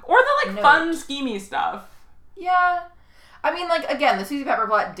the Or the like note. fun schemy stuff. yeah. I mean, like, again, the Susie Pepper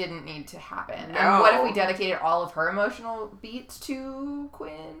plot didn't need to happen. No. And what if we dedicated all of her emotional beats to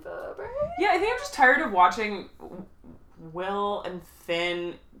Quinn Fabre? Yeah, I think I'm just tired of watching Will and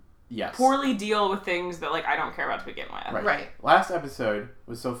Finn Yes. poorly deal with things that like I don't care about to begin with. Right. Last episode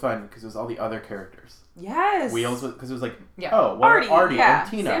was so fun because it was all the other characters. Yes. Wheels, because it was like, Yeah. oh, what Artie, are Artie yeah. and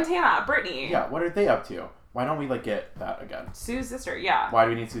Tina? Santana, Brittany. Yeah, what are they up to? Why don't we like get that again? Sue's sister, yeah. Why do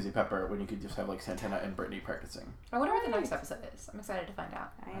we need Susie Pepper when you could just have like Santana and Brittany practicing? I wonder what the next episode is. I'm excited to find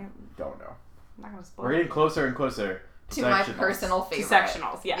out. I'm Don't know. not gonna spoil We're getting closer and closer To my sectionals. personal to favorite.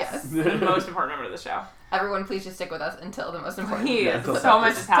 sectionals, yes. Yes. The most important member of the show. Everyone, please just stick with us until the most important. Please. Yeah, until So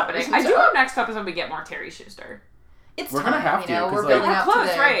much Seth- is happening. I do hope next episode we get more Terry Schuster. It's We're time, gonna have you to, know, 'cause, we're like- building We're up close,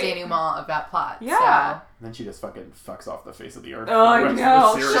 to the right. denouement of that plot. Yeah. So. And then she just fucking fucks off the face of the earth. Oh, I for the rest know.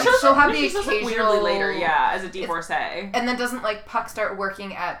 of the series. She'll have the She shows up weirdly occasional- later, yeah, as a divorcee. And then doesn't, like, Puck start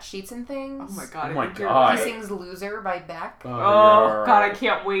working at Sheets and Things? Oh my god. Oh I my think you're God. right. He sings Loser by Beck. Oh you're god, I right.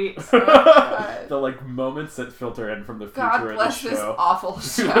 can't wait. God. The like moments that filter in from the future God of bless the this show. awful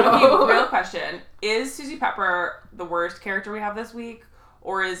Okay, show. real question. Is Susie Pepper the worst character we have this week?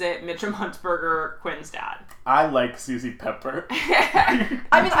 Or is it Mitchum Huntsberger, Quinn's dad? I like Susie Pepper. I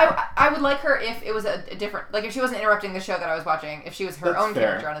mean, I would like her if it was a different, like if she wasn't interrupting the show that I was watching, if she was her That's own fair.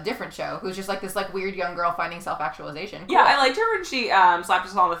 character on a different show, who's just like this like weird young girl finding self-actualization. Cool. Yeah, I liked her when she slapped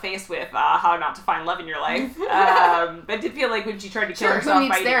us all in the face with how not to find love in your life. I did feel like when she tried to kill Sure, herself who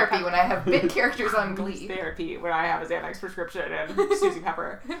needs by eating therapy a when I have bit characters on Who needs Glee? therapy when I have a Xanax prescription and Susie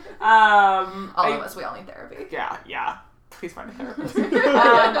Pepper. All I- of us, we all need therapy. Yeah. Please find a therapist.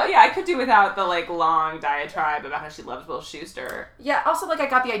 But yeah, I could do without the like long diatribe about how she loves Will Schuester. Yeah, also, like, I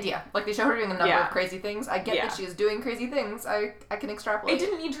got the idea. Like, they show her doing a number Yeah. of crazy things. I get Yeah. that she is doing crazy things. I can extrapolate. It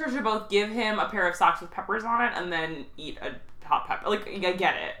didn't need her to both give him a pair of socks with peppers on it and then eat a hot pepper. Like, I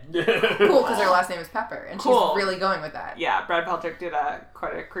get it. Cool, because her last name is Pepper, and Cool. she's really going with that. Yeah, Brad Peltrick did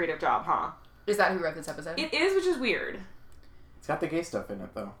quite a creative job, huh? Is that who wrote this episode? It is, which is weird. It's got the gay stuff in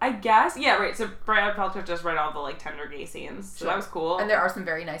it, though. I guess. Yeah, right. So Brad Peltrick just read all the like tender gay scenes. So that was cool. And there are some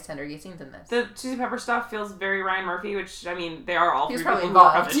very nice tender gay scenes in this. The Cheesy Pepper stuff feels very Ryan Murphy, which, I mean, they are all He was three probably people who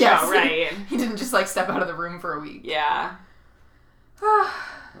work on involved, the yes. show, right? He didn't just, like, step out of the room for a week. Yeah.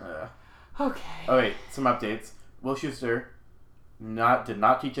 Okay. Oh wait, some updates. Will Schuester did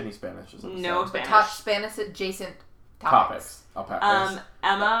not teach any Spanish this episode. No But Spanish. top Spanish adjacent topics. I'll pass this.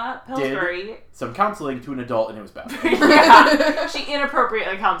 Emma Pillsbury. Some counseling to an adult, and it was bad. Yeah, she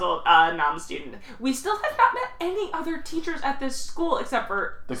inappropriately counseled a non-student. We still have not met any other teachers at this school except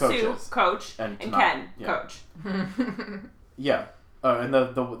for The Sue, coaches. coach, And and Tanaka, Ken, yeah. coach. Yeah. And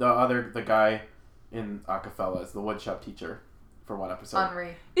the guy in Acapella is the woodshop teacher for one episode.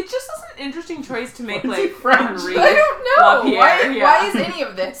 Henri. It just is an interesting choice to make, Why is he like, French? Henri. I don't know. LaPierre, yeah. Why is any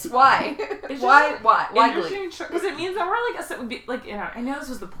of this? Why? It's Why? just Why Glee? Interesting because it means that we're like, would be like, you know, I know this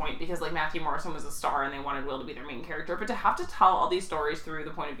was the point because like Matthew Morrison was a star and they wanted Will to be their main character, but to have to tell all these stories through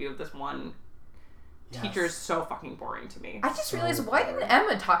the point of view of this one teacher is so fucking boring to me. I just realized, why didn't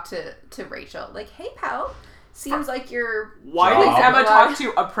Emma talk to Rachel? Like, hey, pal, seems like you're... Why Job. didn't Emma talk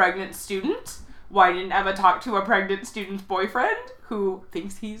to a pregnant student? Why didn't Emma talk to a pregnant student's boyfriend who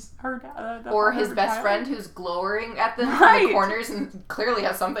thinks he's her dad? Or his best friend who's glowering at them from Right. the corners and clearly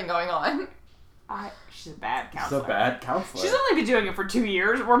has something going on. She's a bad She's counselor. a bad counselor. She's only been doing it for 2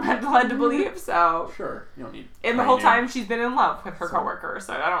 years, we're led to believe, so... Sure, you don't need. And the whole training. time she's been in love with her So- coworker,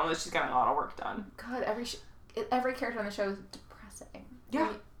 so I don't know that she's getting a lot of work done. God, every character on the show is depressing. Yeah.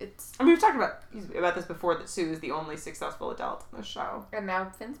 Like, it's... I mean, we've talked about this before, that Sue is the only successful adult in the show. And now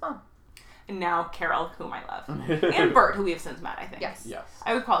Finn's mom. And now Carol, whom I love. And Bert, who we have since met, I think. Yes. Yes.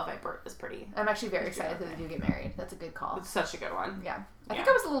 I would qualify Bert as pretty. I'm actually very excited that they do get married. That's a good call. It's such a good one. Yeah. I think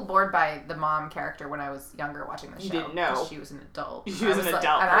Yeah. I was a little bored by the mom character when I was younger watching the show. You didn't know. 'Cause she was an adult. She was I an like-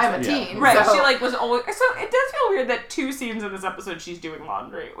 adult And I'm a person. teen. Right, So. she like was always... So it does feel weird that 2 scenes in this episode she's doing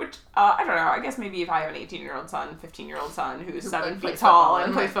laundry, which, I don't know, I guess maybe if I have an 18-year-old son, 15-year-old son who's Who, 7 like, feet plays tall football and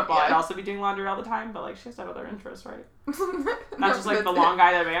and, plays like, football, yeah. I'd also be doing laundry all the time, but like she has to have other interests, right? Not No, just like the that's long it.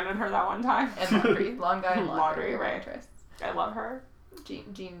 guy that abandoned her that one time. And laundry. Long guy and laundry. Laundry, right. Interests. I love her.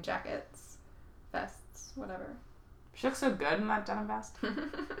 Jean jackets. Vests. Whatever. She looks so good in that denim vest.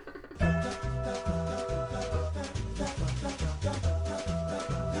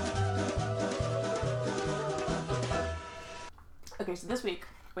 Okay, so this week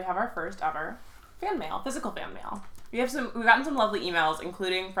we have our first ever fan mail, physical fan mail. We've gotten some lovely emails,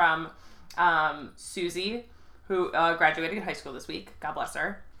 including from Susie, who graduated high school this week. God bless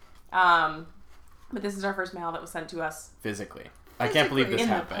her. But this is our first mail that was sent to us. Physically. I can't believe this in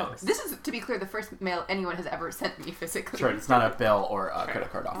the happened. post. This is, to be clear, the first mail anyone has ever sent me physically. Sure, it's not a bill or a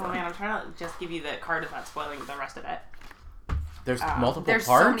credit card Oh offer. man, I'm trying to just give you the card without spoiling the rest of it. There's multiple There's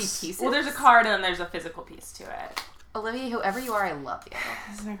parts. so many pieces. Well, there's a card and then there's a physical piece to it. Olivia, whoever you are, I love you.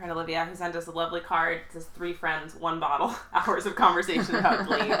 This is my friend Olivia, who sent us a lovely card. It says 3 friends, 1 bottle, hours of conversation about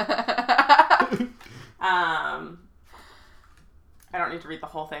Glee. I don't need to read the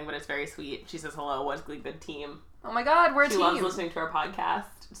whole thing, but it's very sweet. She says, hello, was Glee good team? Oh my god, we're a She team. loves listening to our podcast.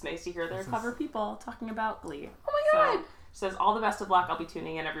 It's nice to hear they're clever people talking about Glee. Oh my god. So, she says, all the best of luck. I'll be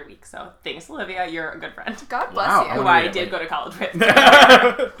tuning in every week. So thanks, Olivia. You're a good friend. God bless Wow, you. I Who wanna read I it did later. go to college with.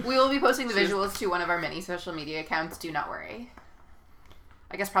 We will be posting the visuals to one of our many social media accounts. Do not worry.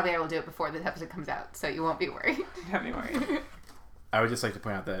 I guess probably I will do it before the episode comes out, so you won't be worried. Don't be worried. I would just like to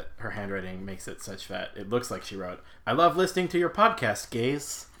point out that her handwriting makes it such that it looks like she wrote, I love listening to your podcast,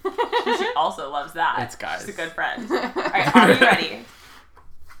 gays. She also loves that. It's guys. She's a good friend. All right, are you ready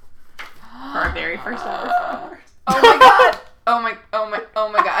for our very first episode? Oh my god! Oh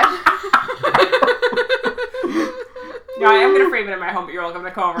my god. No, I am going to frame it in my home, but you're welcome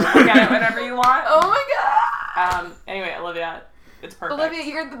to come over and look at it whenever you want. Oh my god! Anyway, Olivia, it's perfect. Olivia,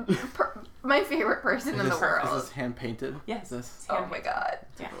 you're my favorite person in the Is world. this hand painted? Yes. Is this? Oh my god.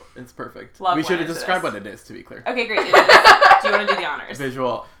 Yeah. It's perfect. Love we should went have into described this. what it is, to be clear. Okay, great. It is. Do you want to do the honors?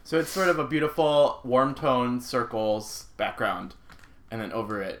 Visual. So it's sort of a beautiful warm tone circles background, and then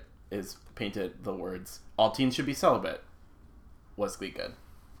over it is painted the words, all teens should be celibate. Was Glee good?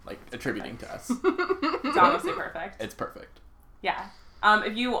 Like, attributing to us. It's honestly perfect. It's perfect. Yeah.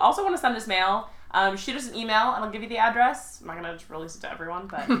 If you also want to send us mail, shoot us an email and I'll give you the address. I'm not going to just release it to everyone,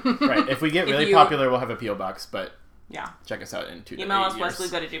 but Right. If we get If really you- popular, we'll have a P.O. box, but Yeah. Check us out in 2 Email us, years.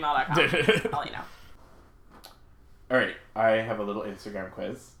 wesleygood@gmail.com. I'll let you know. All right, I have a little Instagram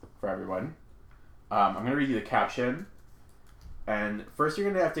quiz for everyone. I'm going to read you the caption. And first you're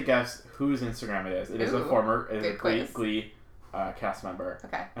going to have to guess whose Instagram it is. It is a former Glee cast member.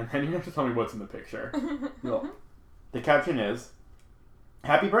 Okay. And then you have to tell me what's in the picture. The caption is,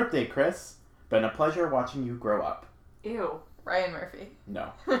 "Happy birthday, Chris. Been a pleasure watching you grow up." Ew. Ryan Murphy.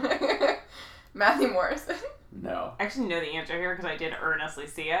 No. Matthew Morrison. No. I actually know the answer here because I did earnestly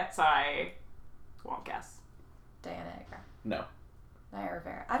see it, so I won't guess. Diana Agron. No. Naya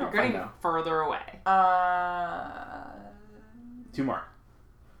Rivera. I don't You're getting know. further away. 2 more.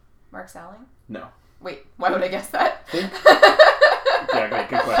 Mark Salling? No. Wait, why would I guess that? Yeah, great.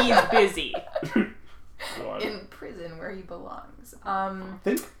 Good question. He's busy. Go on. In prison where he belongs.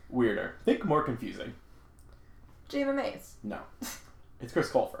 Think weirder. Think more confusing. Jayma Mays. No. It's Chris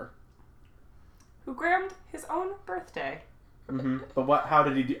Colfer. Who grammed his own birthday. Mm-hmm. But how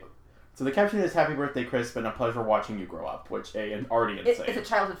did he do? So the caption is, "Happy birthday, Chris. Been a pleasure watching you grow up," which already insane. It's a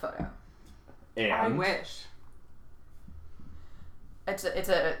childhood photo. And I wish. It's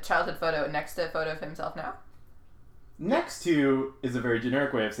a childhood photo next to a photo of himself now. next to is a very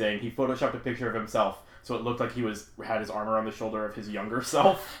generic way of saying he photoshopped a picture of himself so it looked like he had his arm around the shoulder of his younger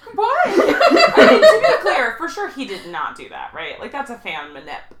self. Why? I mean, to be clear, for sure he did not do that, right? Like, that's a fan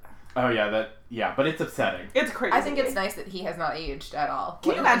manip. Oh yeah, but it's upsetting. It's crazy. I think it's nice that he has not aged at all.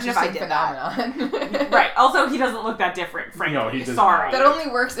 Can you imagine if I did that? Right. Also, he doesn't look that different, frankly. No, he does Sorry. not. That only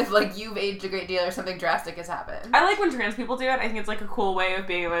works if, like, you've aged a great deal or something drastic has happened. I like when trans people do it. I think it's, like, a cool way of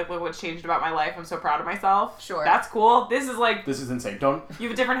being, like, look what's changed about my life. I'm so proud of myself. Sure. That's cool. This is insane. Don't you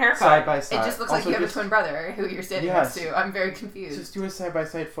have a different haircut. side by side. It just looks like you have a twin brother who you're standing next to. I'm very confused. Just do a side by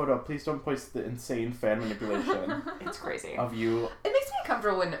side photo. Please don't post the insane fan manipulation It's crazy. of you. It makes me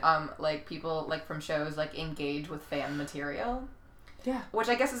uncomfortable when like people like from shows like engage with fan material. Yeah. Which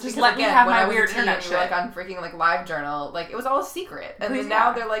I guess is Just because let me again, have when my I was weird a teen internet and you were, like shit. on freaking like LiveJournal, like it was all a secret. And Please, then now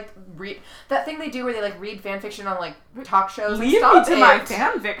yeah. they're like that thing they do where they like read fan fiction on like talk shows. Leave like, me stop to it. my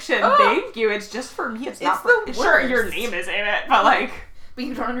fan fiction. Oh. Thank you. It's just for me. It's not for the sure your worst. name is in it, but like But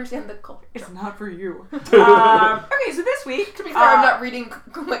you don't understand the culture. it's not for you. Okay, so this week To be fair, I'm not reading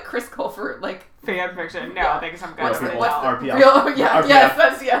like Chris Colfer like fan fiction. No, Yeah. thanks. I'm Real good. people, what's RPL. real. Yeah, RPF. yes,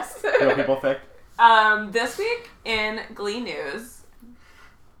 that's yes. Real people fic. This week in Glee news,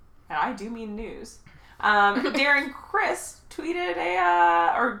 and I do mean news, Darren Criss tweeted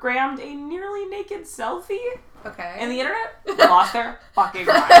or grammed a nearly naked selfie, Okay. and the internet lost their fucking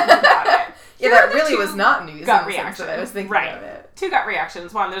mind about it. Yeah, Here that are the really two was not news. gut in the sense that I was reactions. thinking Right. of it. Two gut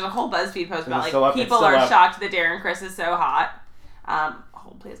reactions. One, there's a whole BuzzFeed post about still like up? It's people still are up. shocked that Darren Criss is so hot.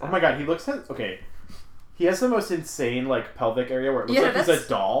 Hold please. Oh my god, he looks okay. He has the most insane like pelvic area where it looks Yeah, like he's that's- a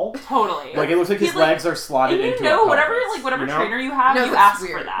doll. Totally. Like it looks like his He's, like- legs are slotted And you into know, a whatever pelvis, you know? trainer you have, No, you that's ask for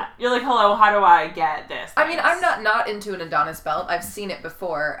weird. that. You're like, hello, how do I get this? I mean, Thanks. I'm not into an Adonis belt. I've seen it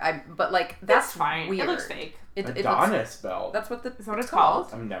before. But like that's fine. weird. It looks fake. It looks, Adonis belt. that's what Is that what it's called?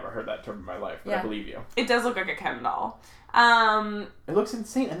 I've never heard that term in my life, but Yeah. I believe you. It does look like a Ken doll. It looks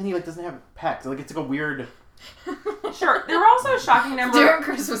insane, and then he like doesn't have pecs. Like it's like a weird. Sure. There were also a shocking number. Darren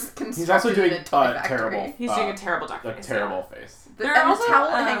Criss was constructed He's also doing in a toy factory. terrible. He's doing a terrible duck a face. terrible face. There are And also, the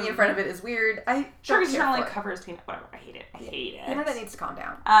towel hanging in front of it is weird. I Sure, don't he's care trying to for like it. cover his peanut. Whatever. I hate it. I hate it. The internet needs to calm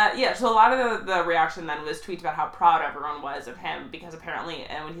down. Yeah, so a lot of the reaction then was tweets about how proud everyone was of him because apparently,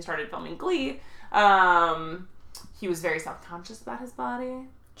 and when he started filming Glee, he was very self-conscious about his body.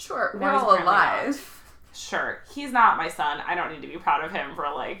 Sure, we're Now he's all apparently alive. Sure, he's not my son. I don't need to be proud of him for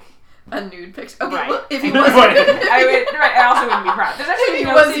like. A nude picture. Okay, Right. well, if he I know was, what- I would. Right, I also wouldn't be proud. There's if actually he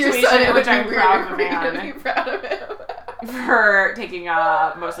no was your situation son, it in would which be I'm weird proud of a for you to man be proud of him. for taking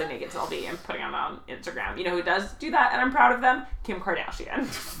a mostly naked selfie and putting it on Instagram. You know who does do that, and I'm proud of them? Kim Kardashian.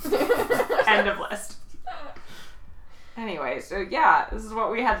 End of list. Anyway, so yeah, this is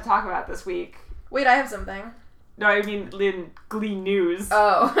what we had to talk about this week. Wait, I have something. No, I mean in Glee news.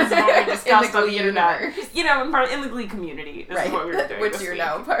 Oh, This is what we discussed on the Glee internet. universe. You know, in the Glee community. This is what we were doing which this you're week.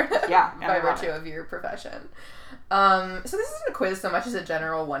 now part of. Yeah, and by I love virtue it. of your profession. So this isn't a quiz so much as a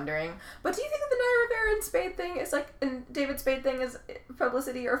general wondering. But do you think that the Naya Rivera and Spade thing is like, and David Spade thing is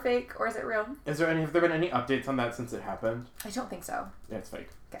publicity or fake, or is it real? Have there been any updates on that since it happened? I don't think so. Yeah, it's fake.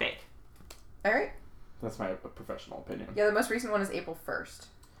 Fake. All right. That's my professional opinion. Yeah, the most recent one is April 1st.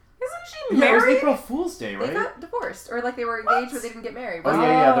 Isn't she Yeah, it was married? April Fool's Day, right? They got divorced, or like they were engaged, but they didn't get married. Oh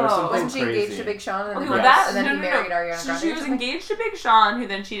yeah, there was something Wasn't she crazy. engaged to Big Sean and Okay, then, well, Yes. that, and then no, he no, married no. Ariana So Grande? she or was something? engaged to Big Sean, who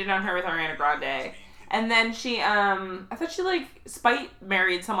then cheated on her with Ariana Grande. And then she, I thought she, like, spite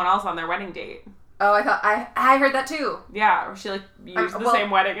married someone else on their wedding date. Oh, I heard that too. Yeah, or she like used the same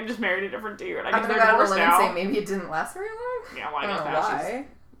wedding and just married a different dude. I guess I'm they're gonna go divorced out on a limb now. and say maybe it didn't last very long. Yeah, well, I guess now she's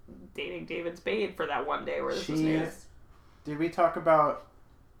dating David Spade for that one day where this was news. Did we talk about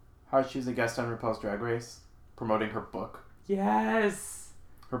how she's a guest on RuPaul's Drag Race, promoting her book? Yes.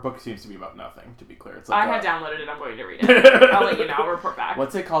 Her book seems to be about nothing, to be clear. It's I have downloaded it. I'm going to read it. I'll let you know. I'll report back.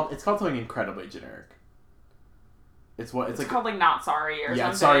 What's it called? It's called something incredibly generic. It's like called like Not Sorry or something.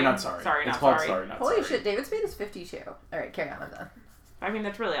 Yeah, Sorry Not Sorry. Sorry Not It's called Sorry. Sorry Not Holy Sorry. shit, David Spade is 52. Alright, carry on, I'm done. I mean,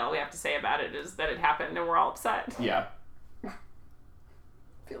 that's really all we have to say about it is that it happened and we're all upset. Yeah.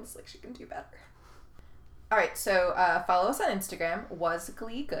 Feels like she can do better. Alright, so follow us on Instagram, Was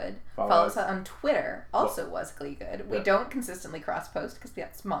Glee Good. Follow us on Twitter, also Was Glee Good. We don't consistently cross-post because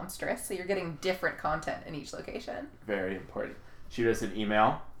that's monstrous, so you're getting different content in each location. Very important. Shoot us an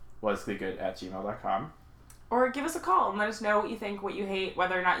email, wasgleegood@gmail.com. Or give us a call and let us know what you think, what you hate,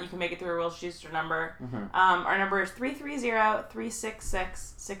 whether or not you can make it through a Will Schuster number. Mm-hmm. Our number is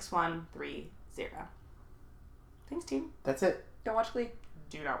 330-366-6130. Thanks, team. That's it. Don't watch Glee.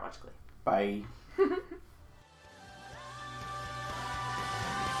 Do not watch Glee. Bye.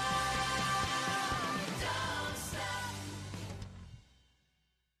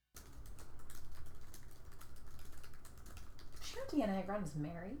 Deanna Agron is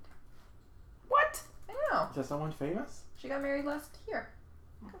married. What? I know. Is that someone famous? She got married last year.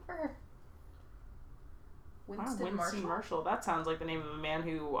 Good for her. Winston Marshall. That sounds like the name of a man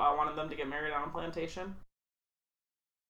who wanted them to get married on a plantation.